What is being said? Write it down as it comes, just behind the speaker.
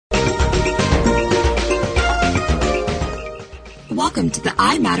Welcome to the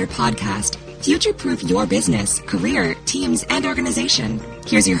I Matter podcast. Future-proof your business, career, teams, and organization.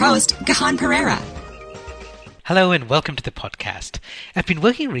 Here's your host, Gahan Pereira. Hello and welcome to the podcast. I've been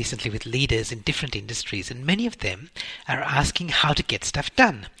working recently with leaders in different industries, and many of them are asking how to get stuff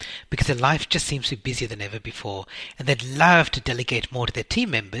done because their life just seems to be busier than ever before, and they'd love to delegate more to their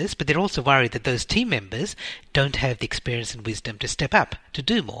team members, but they're also worried that those team members don't have the experience and wisdom to step up to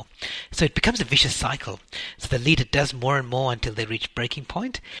do more. So it becomes a vicious cycle. So the leader does more and more until they reach breaking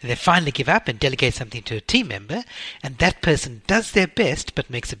point, and they finally give up and delegate something to a team member, and that person does their best but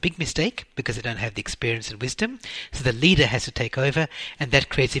makes a big mistake because they don't have the experience and wisdom. So the leader has to take over, and that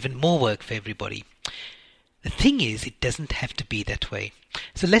creates even more work for everybody. The thing is, it doesn't have to be that way.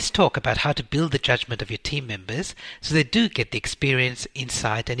 So let's talk about how to build the judgment of your team members so they do get the experience,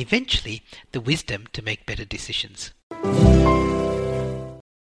 insight, and eventually the wisdom to make better decisions.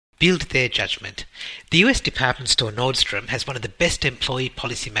 Build their judgment. The US department store Nordstrom has one of the best employee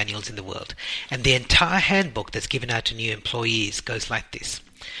policy manuals in the world, and the entire handbook that's given out to new employees goes like this.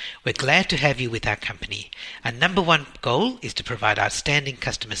 We're glad to have you with our company. Our number one goal is to provide outstanding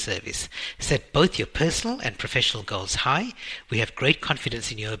customer service. Set both your personal and professional goals high. We have great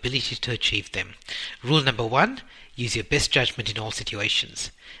confidence in your ability to achieve them. Rule number one, use your best judgment in all situations.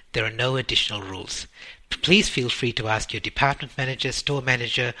 There are no additional rules. Please feel free to ask your department manager, store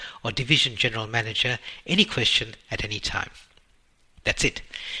manager, or division general manager any question at any time. That's it.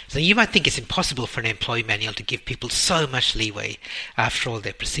 So you might think it's impossible for an employee manual to give people so much leeway. After all,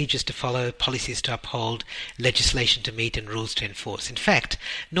 there are procedures to follow, policies to uphold, legislation to meet, and rules to enforce. In fact,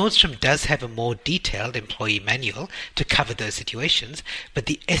 Nordstrom does have a more detailed employee manual to cover those situations, but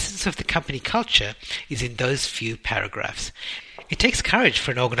the essence of the company culture is in those few paragraphs. It takes courage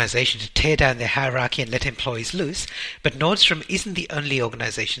for an organization to tear down their hierarchy and let employees loose, but Nordstrom isn't the only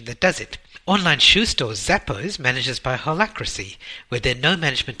organization that does it. Online shoe store Zappos manages by holacracy, where there are no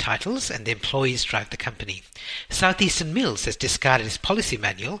management titles and the employees drive the company. Southeastern Mills has discarded its policy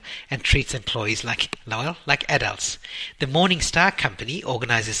manual and treats employees like adults. The Morning Star Company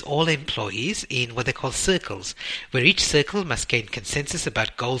organizes all employees in what they call circles, where each circle must gain consensus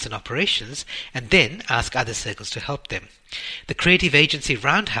about goals and operations and then ask other circles to help them. The creative agency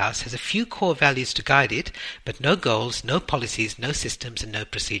Roundhouse has a few core values to guide it, but no goals, no policies, no systems, and no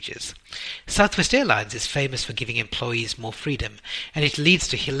procedures. Southwest Airlines is famous for giving employees more freedom, and it leads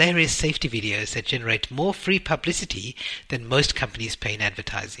to hilarious safety videos that generate more free publicity than most companies pay in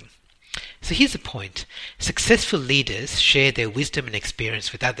advertising. So here's the point. Successful leaders share their wisdom and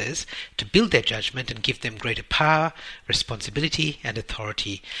experience with others to build their judgment and give them greater power, responsibility, and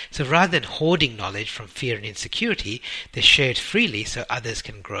authority. So rather than hoarding knowledge from fear and insecurity, they share it freely so others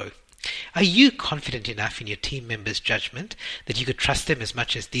can grow. Are you confident enough in your team members' judgment that you could trust them as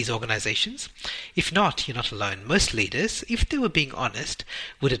much as these organizations? If not, you're not alone. Most leaders, if they were being honest,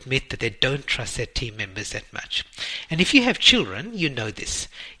 would admit that they don't trust their team members that much. And if you have children, you know this.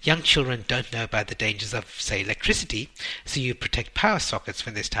 Young children don't know about the dangers of, say, electricity, so you protect power sockets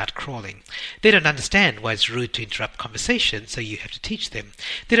when they start crawling. They don't understand why it's rude to interrupt conversation, so you have to teach them.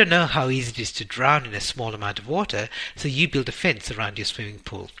 They don't know how easy it is to drown in a small amount of water, so you build a fence around your swimming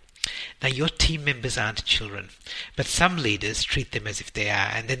pool. Now, your team members aren't children, but some leaders treat them as if they are,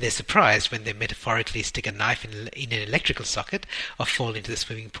 and then they're surprised when they metaphorically stick a knife in an electrical socket or fall into the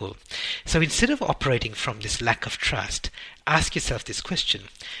swimming pool. So instead of operating from this lack of trust, ask yourself this question.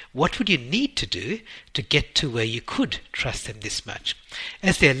 What would you need to do to get to where you could trust them this much?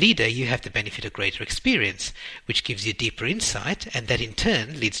 As their leader, you have the benefit of greater experience, which gives you deeper insight, and that in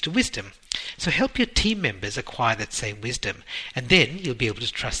turn leads to wisdom. So help your team members acquire that same wisdom, and then you'll be able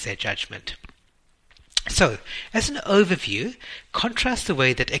to trust their judgment. So, as an overview, contrast the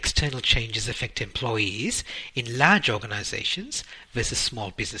way that external changes affect employees in large organizations versus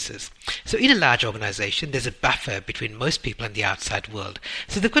small businesses. So in a large organization, there's a buffer between most people and the outside world.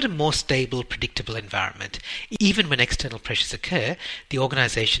 So they've got a more stable, predictable environment. Even when external pressures occur, the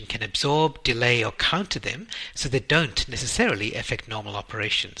organization can absorb, delay, or counter them so they don't necessarily affect normal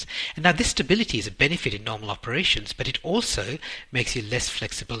operations. And now this stability is a benefit in normal operations, but it also makes you less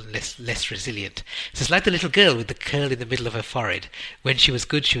flexible and less resilient. So it's like the little girl with the curl in the middle of her forehead. When she was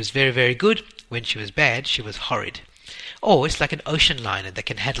good, she was very, very good. When she was bad, she was horrid. Or it's like an ocean liner that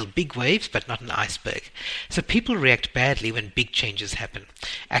can handle big waves but not an iceberg. So people react badly when big changes happen.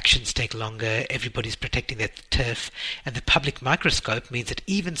 Actions take longer, everybody's protecting their turf, and the public microscope means that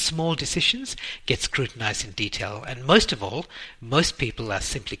even small decisions get scrutinized in detail. And most of all, most people are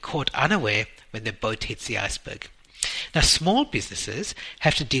simply caught unaware when their boat hits the iceberg. Now, small businesses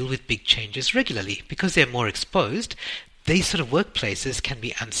have to deal with big changes regularly because they're more exposed. These sort of workplaces can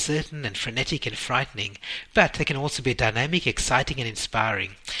be uncertain and frenetic and frightening, but they can also be dynamic, exciting and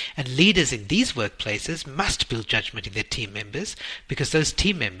inspiring. And leaders in these workplaces must build judgment in their team members, because those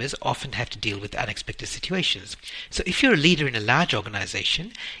team members often have to deal with unexpected situations. So if you're a leader in a large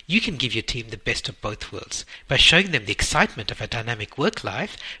organization, you can give your team the best of both worlds by showing them the excitement of a dynamic work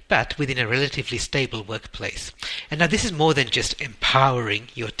life, but within a relatively stable workplace. And now this is more than just empowering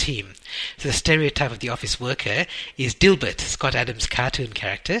your team. So the stereotype of the office worker is Dilbert, Scott Adams' cartoon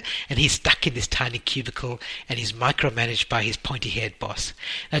character, and he's stuck in this tiny cubicle and he's micromanaged by his pointy-haired boss.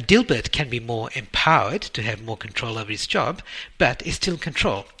 Now Dilbert can be more empowered to have more control over his job, but is still in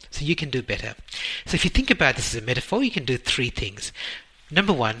control, so you can do better. So if you think about this as a metaphor, you can do three things.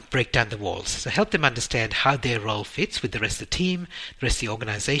 Number one, break down the walls. So help them understand how their role fits with the rest of the team, the rest of the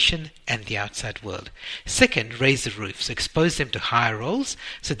organization, and the outside world. Second, raise the roof. So expose them to higher roles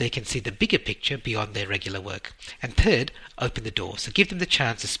so they can see the bigger picture beyond their regular work. And third, open the door. So give them the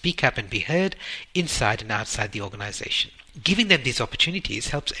chance to speak up and be heard inside and outside the organization. Giving them these opportunities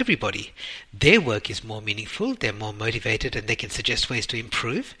helps everybody. Their work is more meaningful, they're more motivated, and they can suggest ways to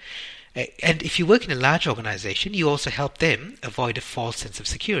improve. And if you work in a large organization, you also help them avoid a false sense of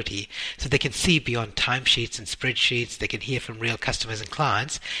security, so they can see beyond timesheets and spreadsheets, they can hear from real customers and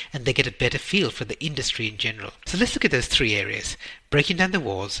clients, and they get a better feel for the industry in general. So let's look at those three areas: breaking down the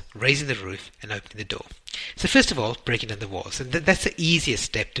walls, raising the roof, and opening the door. So first of all, breaking down the walls. And that's the easiest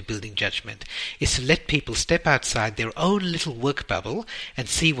step to building judgment, is to let people step outside their own little work bubble and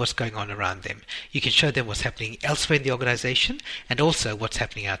see what's going on around them. You can show them what's happening elsewhere in the organization and also what's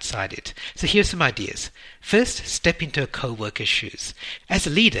happening outside it. So here's some ideas. First, step into a co-worker's shoes. As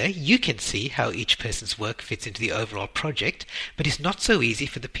a leader, you can see how each person's work fits into the overall project, but it's not so easy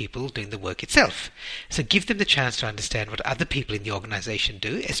for the people doing the work itself. So give them the chance to understand what other people in the organization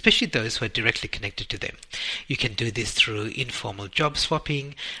do, especially those who are directly connected to them. You can do this through informal job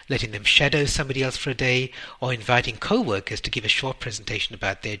swapping, letting them shadow somebody else for a day, or inviting co-workers to give a short presentation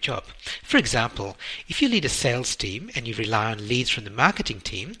about their job. For example, if you lead a sales team and you rely on leads from the marketing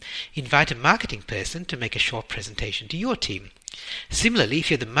team, invite a marketing person to make a short presentation to your team. Similarly, if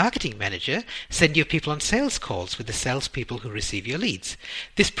you're the marketing manager, send your people on sales calls with the salespeople who receive your leads.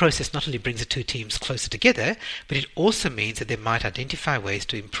 This process not only brings the two teams closer together, but it also means that they might identify ways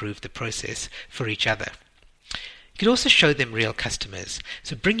to improve the process for each other. You can also show them real customers.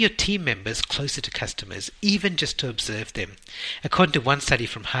 So bring your team members closer to customers, even just to observe them. According to one study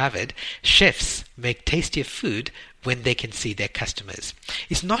from Harvard, chefs make tastier food when they can see their customers.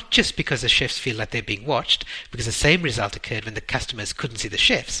 It's not just because the chefs feel like they're being watched, because the same result occurred when the customers couldn't see the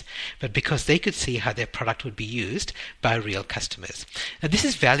chefs, but because they could see how their product would be used by real customers. Now this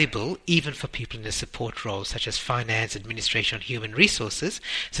is valuable even for people in a support role such as finance, administration, or human resources,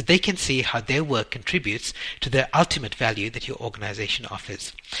 so they can see how their work contributes to the ultimate value that your organization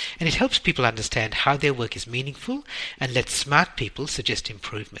offers. And it helps people understand how their work is meaningful and let smart people suggest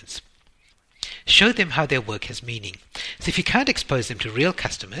improvements. Show them how their work has meaning. So if you can't expose them to real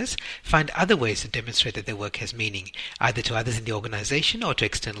customers, find other ways to demonstrate that their work has meaning, either to others in the organization or to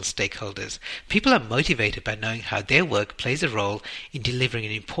external stakeholders. People are motivated by knowing how their work plays a role in delivering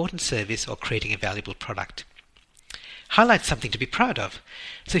an important service or creating a valuable product. Highlight something to be proud of.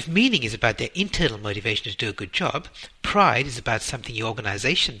 So if meaning is about their internal motivation to do a good job, pride is about something your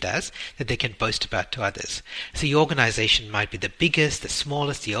organization does that they can boast about to others. So your organization might be the biggest, the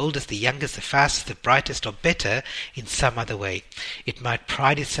smallest, the oldest, the youngest, the fastest, the brightest, or better in some other way. It might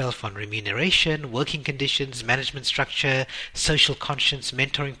pride itself on remuneration, working conditions, management structure, social conscience,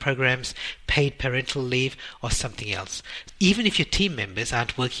 mentoring programs, paid parental leave, or something else. Even if your team members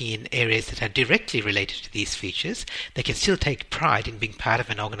aren't working in areas that are directly related to these features, they can still take pride in being part of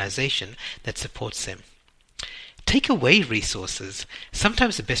an organization that supports them. Take away resources.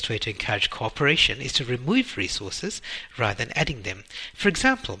 Sometimes the best way to encourage cooperation is to remove resources rather than adding them. For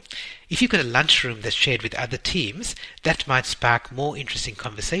example, if you've got a lunchroom that's shared with other teams, that might spark more interesting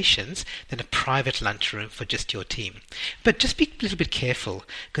conversations than a private lunchroom for just your team. But just be a little bit careful,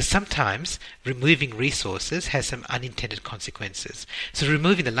 because sometimes removing resources has some unintended consequences. So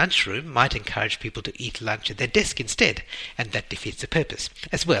removing the lunchroom might encourage people to eat lunch at their desk instead, and that defeats the purpose,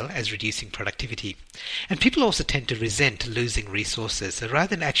 as well as reducing productivity. And people also tend to resent losing resources. So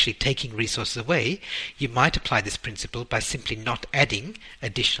rather than actually taking resources away, you might apply this principle by simply not adding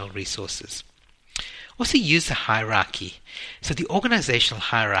additional resources. Also use the hierarchy. So the organizational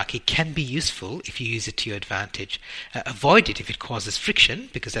hierarchy can be useful if you use it to your advantage. Avoid it if it causes friction,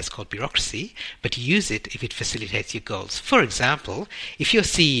 because that's called bureaucracy, but use it if it facilitates your goals. For example, if your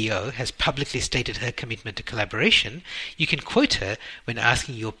CEO has publicly stated her commitment to collaboration, you can quote her when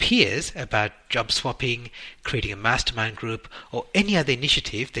asking your peers about job swapping, creating a mastermind group, or any other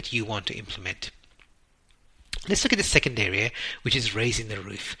initiative that you want to implement. Let's look at the second area, which is raising the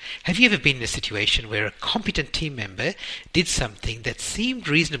roof. Have you ever been in a situation where a competent team member did something that seemed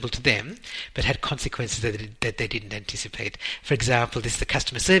reasonable to them, but had consequences that they didn't anticipate? For example, this is the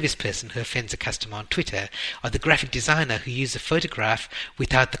customer service person who offends a customer on Twitter, or the graphic designer who used a photograph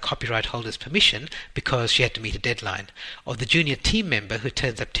without the copyright holder's permission because she had to meet a deadline, or the junior team member who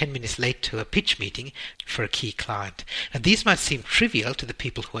turns up 10 minutes late to a pitch meeting for a key client. Now, these might seem trivial to the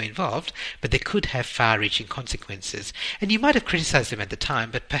people who are involved, but they could have far-reaching consequences. And you might have criticized them at the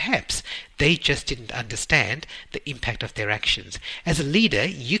time, but perhaps they just didn't understand the impact of their actions. As a leader,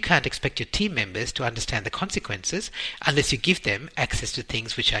 you can't expect your team members to understand the consequences unless you give them access to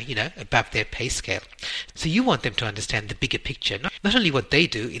things which are, above their pay scale. So you want them to understand the bigger picture, not only what they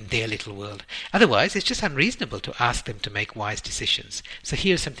do in their little world. Otherwise, it's just unreasonable to ask them to make wise decisions. So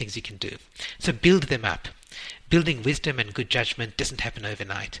here are some things you can do. So build them up. Building wisdom and good judgment doesn't happen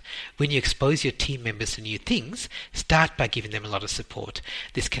overnight. When you expose your team members to new things, start by giving them a lot of support.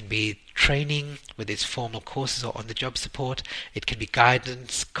 This can be training, whether it's formal courses or on-the-job support. It can be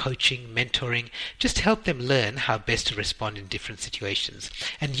guidance, coaching, mentoring. Just help them learn how best to respond in different situations.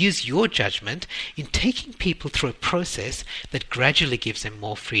 And use your judgment in taking people through a process that gradually gives them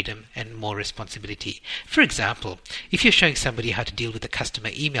more freedom and more responsibility. For example, if you're showing somebody how to deal with a customer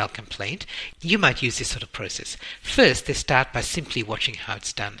email complaint, you might use this sort of process. First, they start by simply watching how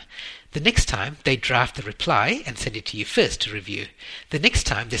it's done. The next time, they draft the reply and send it to you first to review. The next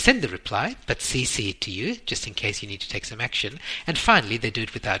time, they send the reply, but CC it to you, just in case you need to take some action. And finally, they do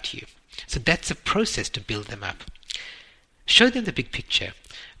it without you. So that's a process to build them up. Show them the big picture.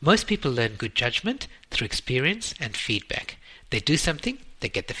 Most people learn good judgment through experience and feedback. They do something, they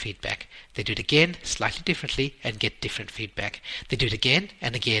get the feedback. They do it again, slightly differently, and get different feedback. They do it again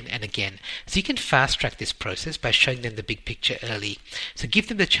and again and again. So you can fast-track this process by showing them the big picture early. So give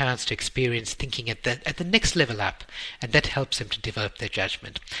them the chance to experience thinking at the next level up, and that helps them to develop their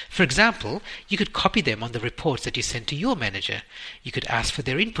judgment. For example, you could copy them on the reports that you send to your manager. You could ask for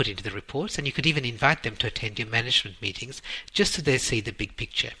their input into the reports, and you could even invite them to attend your management meetings just so they see the big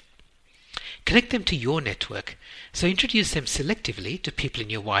picture. Connect them to your network. So introduce them selectively to people in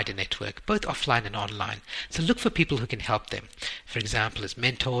your wider network, both offline and online. So look for people who can help them. For example, as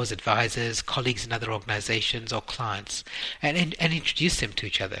mentors, advisors, colleagues in other organizations, or clients, and introduce them to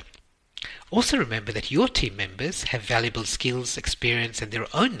each other. Also remember that your team members have valuable skills, experience, and their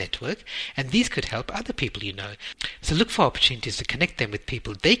own network, and these could help other people you know. So look for opportunities to connect them with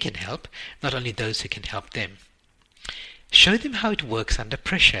people they can help, not only those who can help them. Show them how it works under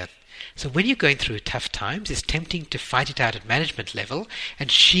pressure. So when you're going through tough times, it's tempting to fight it out at management level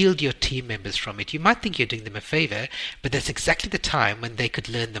and shield your team members from it. You might think you're doing them a favor, but that's exactly the time when they could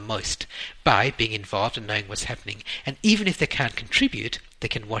learn the most by being involved and knowing what's happening. And even if they can't contribute, they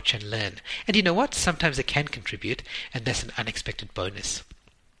can watch and learn. And you know what? Sometimes they can contribute, and that's an unexpected bonus.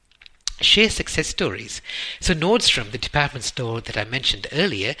 Share success stories. So Nordstrom, the department store that I mentioned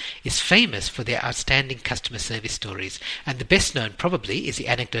earlier, is famous for their outstanding customer service stories, and the best known probably is the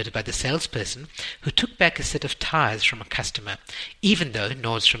anecdote about the salesperson who took back a set of tires from a customer, even though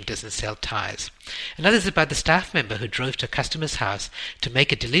Nordstrom doesn't sell tires. Another is about the staff member who drove to a customer's house to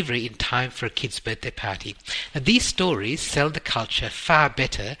make a delivery in time for a kid's birthday party. Now, these stories sell the culture far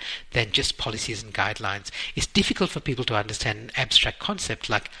better than just policies and guidelines. It's difficult for people to understand an abstract concept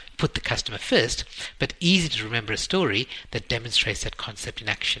like put the customer first, but easy to remember a story that demonstrates that concept in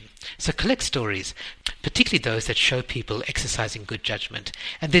action. So collect stories, particularly those that show people exercising good judgment.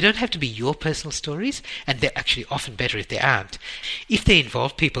 And they don't have to be your personal stories, and they're actually often better if they aren't. If they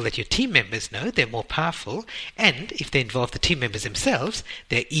involve people that your team members know, they're more powerful, and if they involve the team members themselves,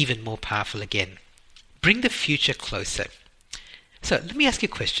 they're even more powerful again. Bring the future closer. So let me ask you a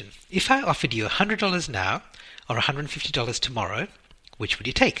question. If I offered you $100 now or $150 tomorrow, which would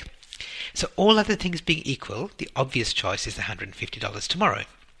you take? So all other things being equal, the obvious choice is the $150 tomorrow.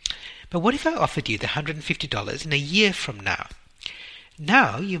 But what if I offered you the $150 in a year from now?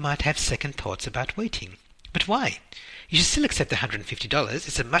 Now you might have second thoughts about waiting. But why? You should still accept the $150.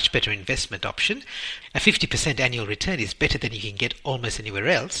 It's a much better investment option. A 50% annual return is better than you can get almost anywhere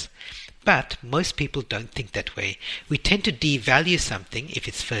else. But most people don't think that way. We tend to devalue something if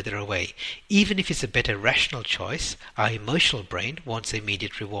it's further away. Even if it's a better rational choice, our emotional brain wants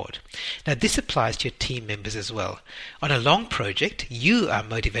immediate reward. Now this applies to your team members as well. On a long project, you are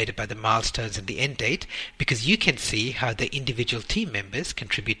motivated by the milestones and the end date because you can see how the individual team members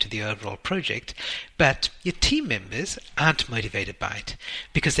contribute to the overall project, but your team members aren't motivated by it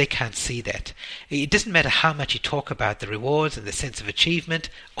because they can't see that. It doesn't matter how much you talk about the rewards and the sense of achievement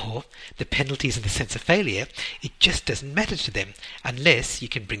or the penalties and the sense of failure, it just doesn't matter to them unless you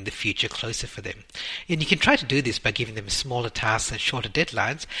can bring the future closer for them. And you can try to do this by giving them smaller tasks and shorter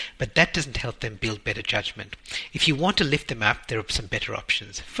deadlines, but that doesn't help them build better judgment. If you want to lift them up, there are some better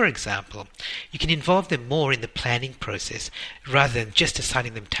options. For example, you can involve them more in the planning process rather than just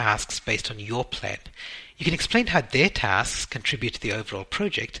assigning them tasks based on your plan. You can explain how their tasks contribute to the overall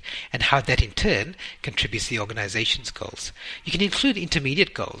project and how that in turn contributes to the organization's goals. You can include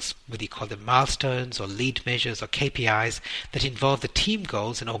intermediate goals, whether you call them milestones or lead measures or KPIs, that involve the team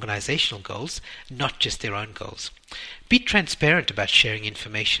goals and organizational goals, not just their own goals. Be transparent about sharing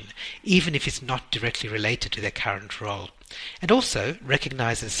information, even if it's not directly related to their current role. And also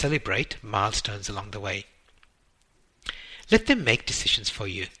recognize and celebrate milestones along the way. Let them make decisions for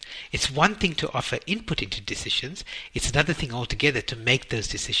you. It's one thing to offer input into decisions, it's another thing altogether to make those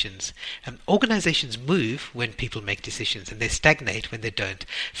decisions. Organizations move when people make decisions and they stagnate when they don't.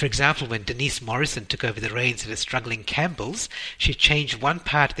 For example, when Denise Morrison took over the reins at a struggling Campbell's, she changed one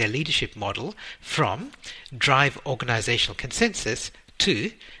part of their leadership model from drive organizational consensus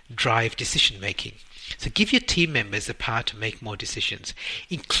to drive decision making. So give your team members the power to make more decisions,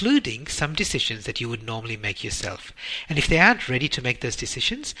 including some decisions that you would normally make yourself. And if they aren't ready to make those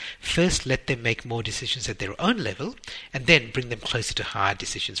decisions, first let them make more decisions at their own level and then bring them closer to higher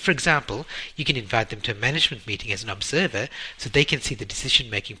decisions. For example, you can invite them to a management meeting as an observer so they can see the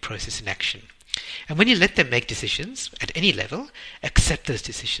decision-making process in action. And when you let them make decisions at any level, accept those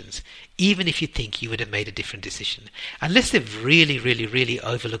decisions, even if you think you would have made a different decision. Unless they've really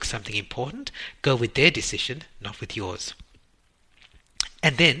overlooked something important, go with their decision, not with yours.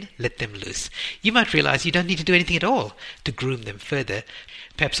 And then let them loose. You might realize you don't need to do anything at all to groom them further.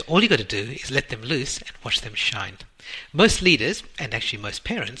 Perhaps all you got to do is let them loose and watch them shine. Most leaders, and actually most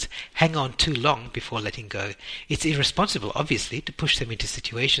parents, hang on too long before letting go. It's irresponsible, obviously, to push them into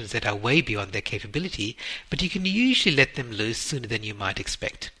situations that are way beyond their capability, but you can usually let them loose sooner than you might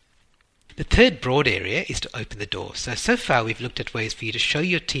expect. The third broad area is to open the door. So far we've looked at ways for you to show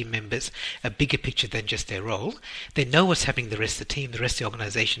your team members a bigger picture than just their role. They know what's happening to the rest of the team, the rest of the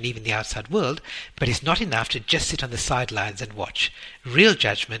organization, even the outside world, but it's not enough to just sit on the sidelines and watch. Real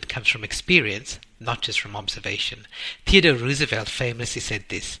judgment comes from experience, not just from observation. Theodore Roosevelt famously said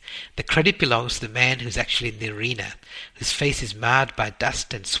this: "The credit belongs to the man who's actually in the arena, whose face is marred by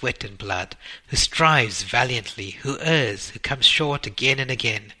dust and sweat and blood, who strives valiantly, who errs, who comes short again and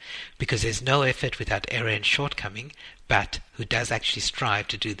again, because there's no effort without error and shortcoming, but who does actually strive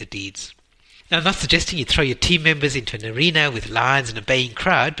to do the deeds." Now, I'm not suggesting you throw your team members into an arena with lions and a baying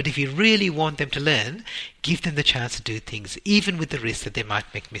crowd, but if you really want them to learn, give them the chance to do things, even with the risk that they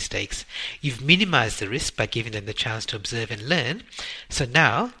might make mistakes. You've minimized the risk by giving them the chance to observe and learn, so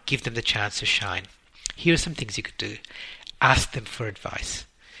now give them the chance to shine. Here are some things you could do. Ask them for advice.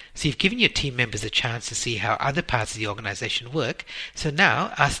 So you've given your team members a chance to see how other parts of the organization work, so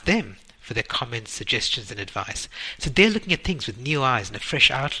now ask them for their comments, suggestions and advice. So they're looking at things with new eyes and a fresh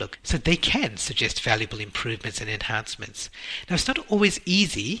outlook, so they can suggest valuable improvements and enhancements. Now, it's not always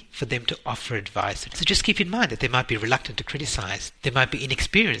easy for them to offer advice, so just keep in mind that they might be reluctant to criticize, they might be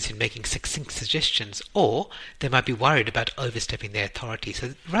inexperienced in making succinct suggestions, or they might be worried about overstepping their authority.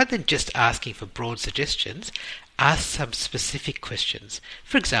 So rather than just asking for broad suggestions, ask some specific questions.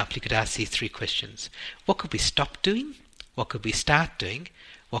 For example, you could ask these 3 questions. What could we stop doing? What could we start doing?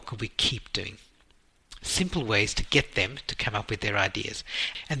 What could we keep doing? Simple ways to get them to come up with their ideas.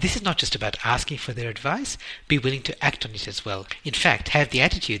 And this is not just about asking for their advice, be willing to act on it as well. In fact, have the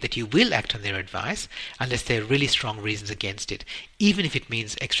attitude that you will act on their advice unless there are really strong reasons against it. Even if it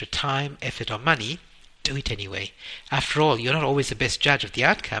means extra time, effort or money, do it anyway. After all, you're not always the best judge of the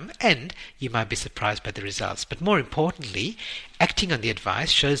outcome, and you might be surprised by the results. But more importantly, acting on the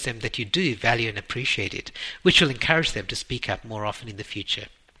advice shows them that you do value and appreciate it, which will encourage them to speak up more often in the future.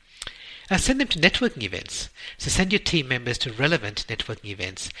 Send them to networking events. So send your team members to relevant networking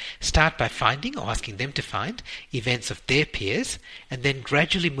events. Start by finding or asking them to find events of their peers, and then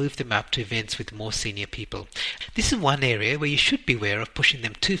gradually move them up to events with more senior people. This is one area where you should beware of pushing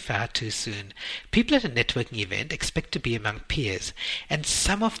them too far too soon. People at a networking event expect to be among peers, and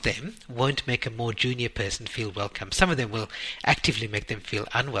some of them won't make a more junior person feel welcome. Some of them will actively make them feel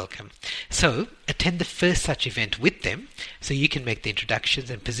unwelcome. So attend the first such event with them so you can make the introductions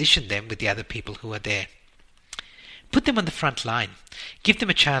and position them with the other people who are there. Put them on the front line. Give them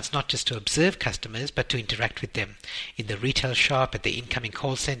a chance not just to observe customers, but to interact with them in the retail shop, at the incoming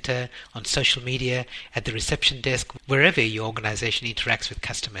call center, on social media, at the reception desk, wherever your organization interacts with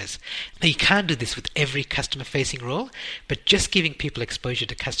customers. Now, you can't do this with every customer-facing role, but just giving people exposure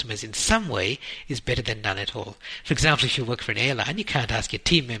to customers in some way is better than none at all. For example, if you work for an airline, you can't ask your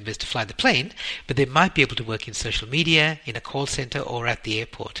team members to fly the plane, but they might be able to work in social media, in a call center, or at the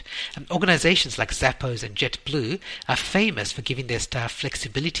airport. And organizations like Zappos and JetBlue are famous for giving their staff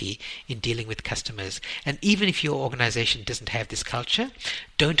flexibility in dealing with customers. And even if your organization doesn't have this culture,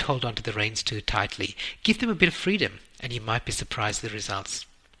 don't hold on to the reins too tightly. Give them a bit of freedom, and you might be surprised at the results.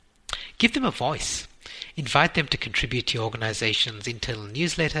 Give them a voice. Invite them to contribute to your organization's internal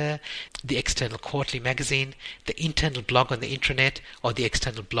newsletter, the external quarterly magazine, the internal blog on the intranet, or the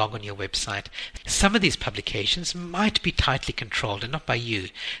external blog on your website. Some of these publications might be tightly controlled and not by you,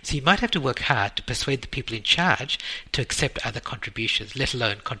 so you might have to work hard to persuade the people in charge to accept other contributions, let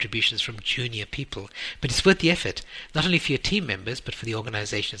alone contributions from junior people. But it's worth the effort, not only for your team members, but for the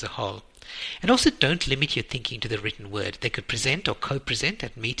organization as a whole. And also, don't limit your thinking to the written word. They could present or co-present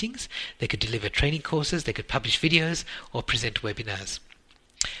at meetings, they could deliver training courses, they could publish videos or present webinars.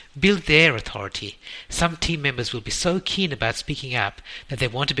 Build their authority. Some team members will be so keen about speaking up that they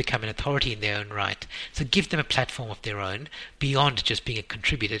want to become an authority in their own right. So give them a platform of their own beyond just being a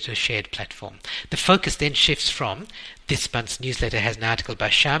contributor to a shared platform. The focus then shifts from, this month's newsletter has an article by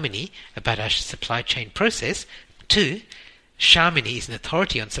Shamini about our supply chain process, to, Shamini is an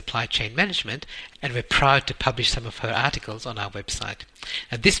authority on supply chain management, and we're proud to publish some of her articles on our website.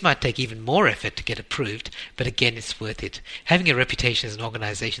 Now, this might take even more effort to get approved, but again, it's worth it. Having a reputation as an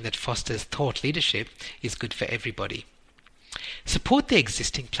organization that fosters thought leadership is good for everybody. Support the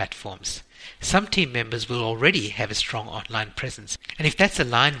existing platforms. Some team members will already have a strong online presence, and if that's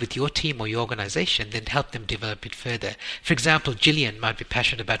aligned with your team or your organization, then help them develop it further. For example, Gillian might be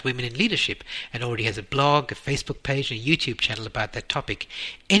passionate about women in leadership and already has a blog, a Facebook page, and a YouTube channel about that topic.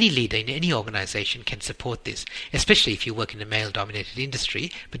 Any leader in any organization can support this, especially if you work in a male-dominated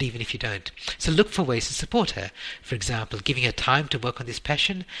industry, but even if you don't. So look for ways to support her. For example, giving her time to work on this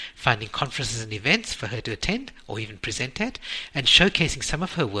passion, finding conferences and events for her to attend or even present at, and showcasing some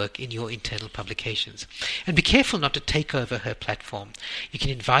of her work in your internal publications. And be careful not to take over her platform. You can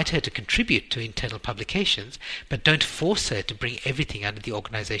invite her to contribute to internal publications, but don't force her to bring everything under the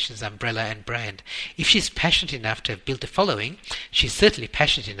organization's umbrella and brand. If she's passionate enough to have built a following, she's certainly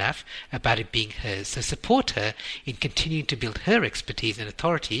passionate enough about it being hers. So support her in continuing to build her expertise and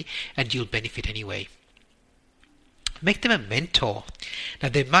authority, and you'll benefit anyway. Make them a mentor. Now,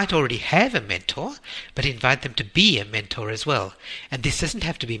 they might already have a mentor, but invite them to be a mentor as well. And this doesn't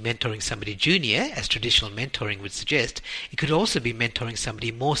have to be mentoring somebody junior, as traditional mentoring would suggest. It could also be mentoring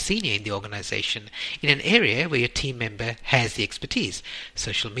somebody more senior in the organization, in an area where your team member has the expertise.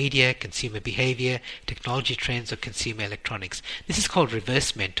 Social media, consumer behavior, technology trends, or consumer electronics. This is called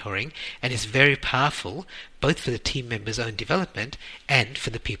reverse mentoring, and is very powerful, both for the team member's own development and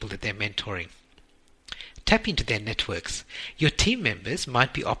for the people that they're mentoring. Tap into their networks. Your team members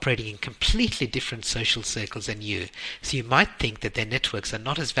might be operating in completely different social circles than you, so you might think that their networks are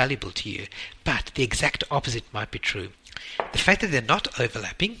not as valuable to you, but the exact opposite might be true. The fact that they're not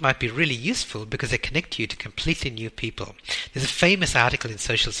overlapping might be really useful because they connect you to completely new people. There's a famous article in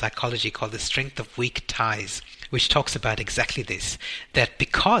social psychology called The Strength of Weak Ties, which talks about exactly this, that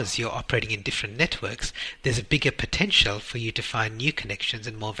because you're operating in different networks, there's a bigger potential for you to find new connections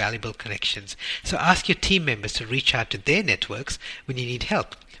and more valuable connections. So ask your team members to reach out to their networks when you need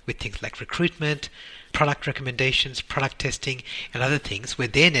help with things like recruitment, product recommendations, product testing, and other things where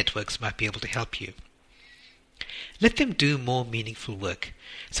their networks might be able to help you. Let them do more meaningful work.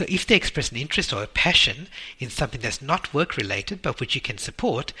 So if they express an interest or a passion in something that's not work-related but which you can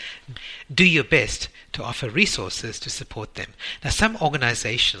support, do your best to offer resources to support them. Now, some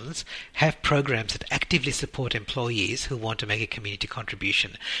organizations have programs that actively support employees who want to make a community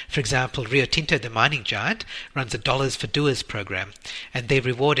contribution. For example, Rio Tinto, the mining giant, runs a Dollars for Doers program, and they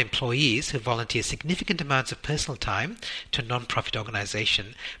reward employees who volunteer significant amounts of personal time to a non-profit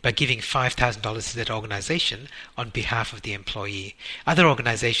organization by giving $5,000 to that organization on behalf of the employee. Other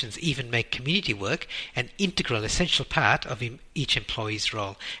organizations even make community work an integral, essential part of each employee's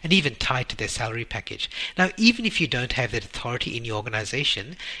role, and even tied to their salary package. Now, even if you don't have that authority in your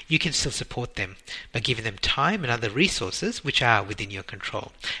organization, you can still support them by giving them time and other resources which are within your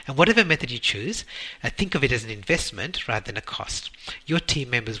control. And whatever method you choose, think of it as an investment rather than a cost. Your team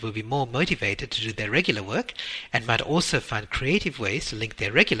members will be more motivated to do their regular work and might also find creative ways to link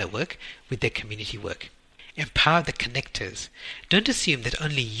their regular work with their community work. Empower the connectors. Don't assume that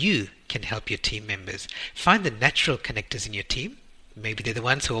only you can help your team members. Find the natural connectors in your team. Maybe they're the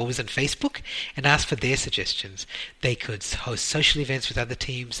ones who are always on Facebook, and ask for their suggestions. They could host social events with other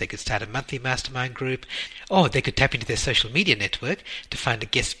teams, they could start a monthly mastermind group, or they could tap into their social media network to find a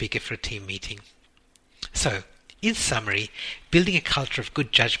guest speaker for a team meeting. So, in summary, building a culture of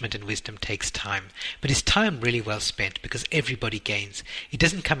good judgment and wisdom takes time, but is time really well spent because everybody gains. It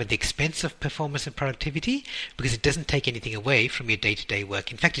doesn't come at the expense of performance and productivity because it doesn't take anything away from your day-to-day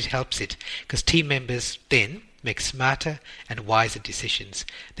work. In fact, it helps it because team members then make smarter and wiser decisions.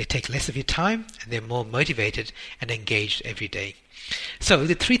 They take less of your time and they're more motivated and engaged every day. So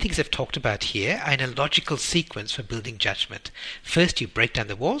the three things I've talked about here are in a logical sequence for building judgment. First, you break down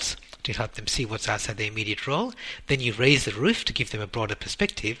the walls to help them see what's outside their immediate role. Then you raise the roof to give them a broader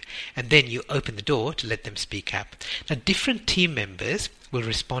perspective. And then you open the door to let them speak up. Now, different team members will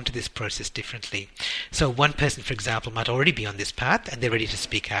respond to this process differently. So one person, for example, might already be on this path and they're ready to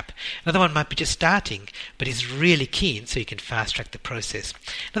speak up. Another one might be just starting, but is really keen so you can fast track the process.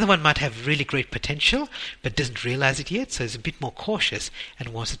 Another one might have really great potential, but doesn't realize it yet, so is a bit more cautious and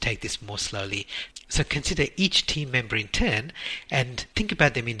wants to take this more slowly. So consider each team member in turn and think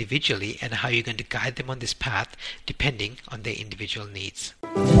about them individually and how you're going to guide them on this path depending on their individual needs.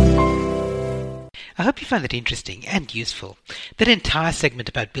 I hope you find that interesting and useful. That entire segment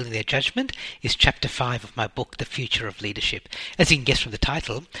about building their judgment is chapter 5 of my book, The Future of Leadership. As you can guess from the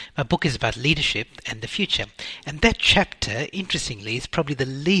title, my book is about leadership and the future. And that chapter, interestingly, is probably the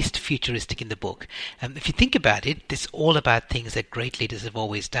least futuristic in the book. If you think about it, it's all about things that great leaders have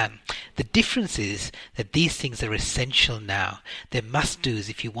always done. The difference is that these things are essential now. They're must-dos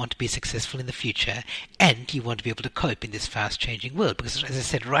if you want to be successful in the future and you want to be able to cope in this fast-changing world. Because, as I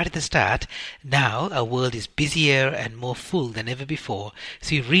said right at the start, now our world is busier and more full than ever before,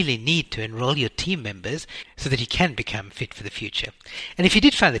 so you really need to enroll your team members so that you can become fit for the future. And if you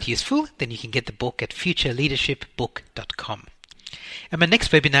did find that useful, then you can get the book at futureleadershipbook.com. And my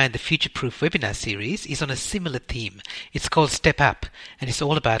next webinar in the Future Proof webinar series is on a similar theme. It's called Step Up, and it's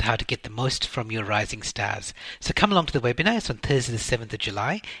all about how to get the most from your rising stars. So come along to the webinar. It's on Thursday the 7th of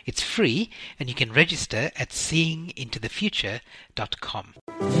July. It's free, and you can register at seeingintothefuture.com.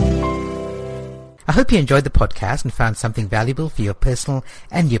 I hope you enjoyed the podcast and found something valuable for your personal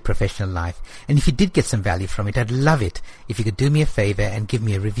and your professional life. And if you did get some value from it, I'd love it if you could do me a favor and give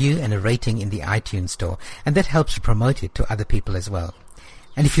me a review and a rating in the iTunes store. And that helps to promote it to other people as well.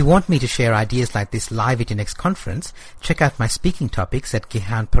 And if you want me to share ideas like this live at your next conference, check out my speaking topics at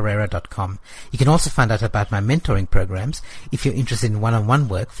gihanperera.com. You can also find out about my mentoring programs if you're interested in one-on-one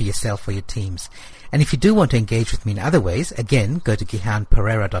work for yourself or your teams. And if you do want to engage with me in other ways, again, go to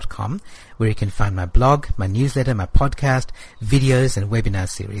gihanperera.com, where you can find my blog, my newsletter, my podcast, videos, and webinar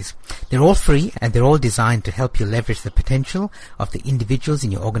series. They're all free, and they're all designed to help you leverage the potential of the individuals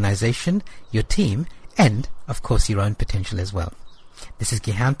in your organization, your team, and, of course, your own potential as well. This is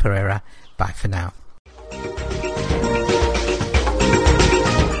Gihan Perera. Bye for now.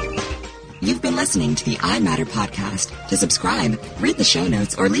 You've been listening to the iMatter podcast. To subscribe, read the show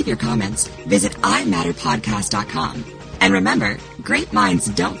notes, or leave your comments, visit imatterpodcast.com. And remember, great minds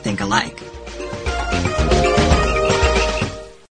don't think alike.